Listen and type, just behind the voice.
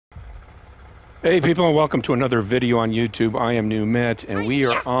Hey people, and welcome to another video on YouTube. I am Nuumet, and we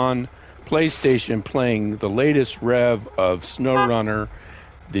are on PlayStation playing the latest rev of SnowRunner.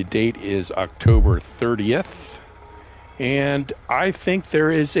 The date is October 30th, and I think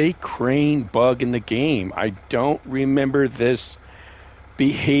there is a crane bug in the game. I don't remember this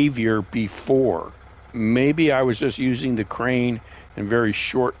behavior before. Maybe I was just using the crane in very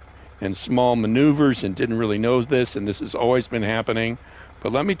short and small maneuvers and didn't really know this, and this has always been happening.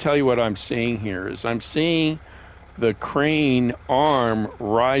 But let me tell you what I'm seeing here is I'm seeing the crane arm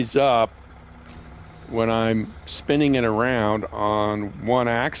rise up when I'm spinning it around on one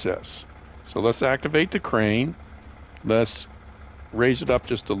axis. So let's activate the crane. Let's raise it up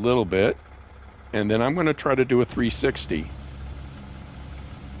just a little bit. And then I'm going to try to do a 360.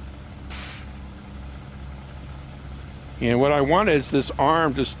 And what I want is this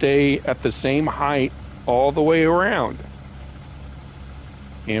arm to stay at the same height all the way around.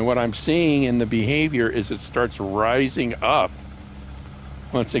 And what I'm seeing in the behavior is it starts rising up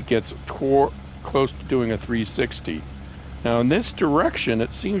once it gets close to doing a 360. Now in this direction,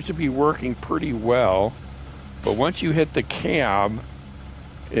 it seems to be working pretty well, but once you hit the cab,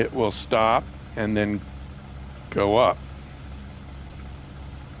 it will stop and then go up.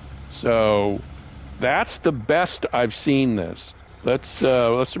 So that's the best I've seen this.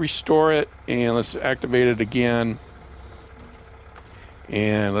 Let's restore it and let's activate it again.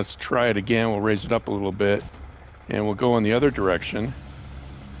 And let's try it again. We'll raise it up a little bit and we'll go in the other direction.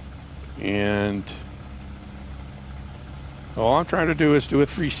 And all I'm trying to do is do a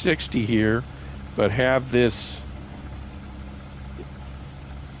 360 here, but have the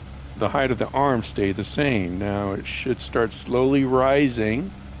height of the arm stay the same. Now it should start slowly rising.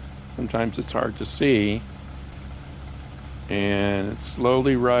 Sometimes it's hard to see. And it's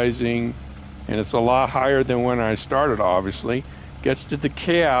slowly rising, and it's a lot higher than when I started, obviously. Gets to the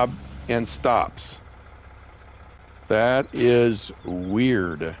cab and stops. That is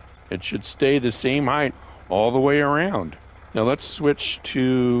weird. It should stay the same height all the way around. Now let's switch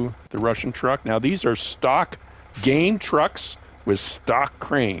to the Russian truck. Now these are stock game trucks with stock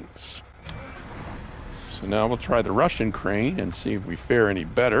cranes. So now we'll try the Russian crane and see if we fare any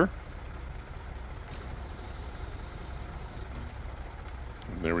better.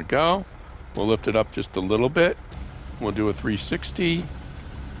 There we go. We'll lift it up just a little bit. We'll do a 360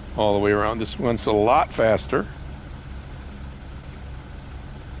 all the way around. This one's a lot faster.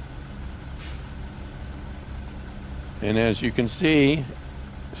 And as you can see,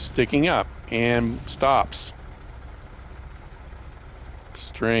 sticking up and stops.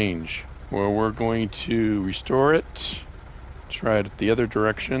 Strange. Well, we're going to restore it. Try it the other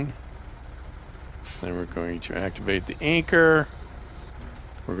direction. Then we're going to activate the anchor.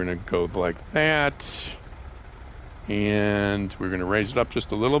 We're going to go like that. And we're going to raise it up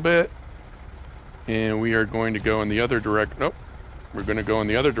just a little bit. And we are going to go in the other direction. Nope. We're going to go in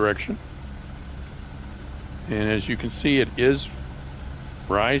the other direction. And as you can see, it is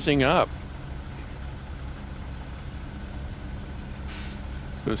rising up.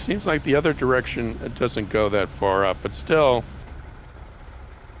 So it seems like the other direction, it doesn't go that far up, but still,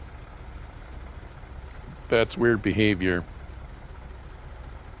 that's weird behavior.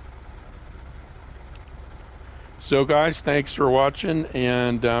 So guys, thanks for watching,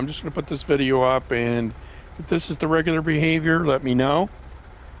 and I'm just going to put this video up, and if this is the regular behavior, let me know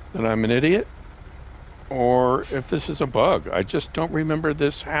that I'm an idiot, or if this is a bug. I just don't remember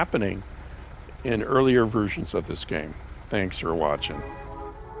this happening in earlier versions of this game. Thanks for watching.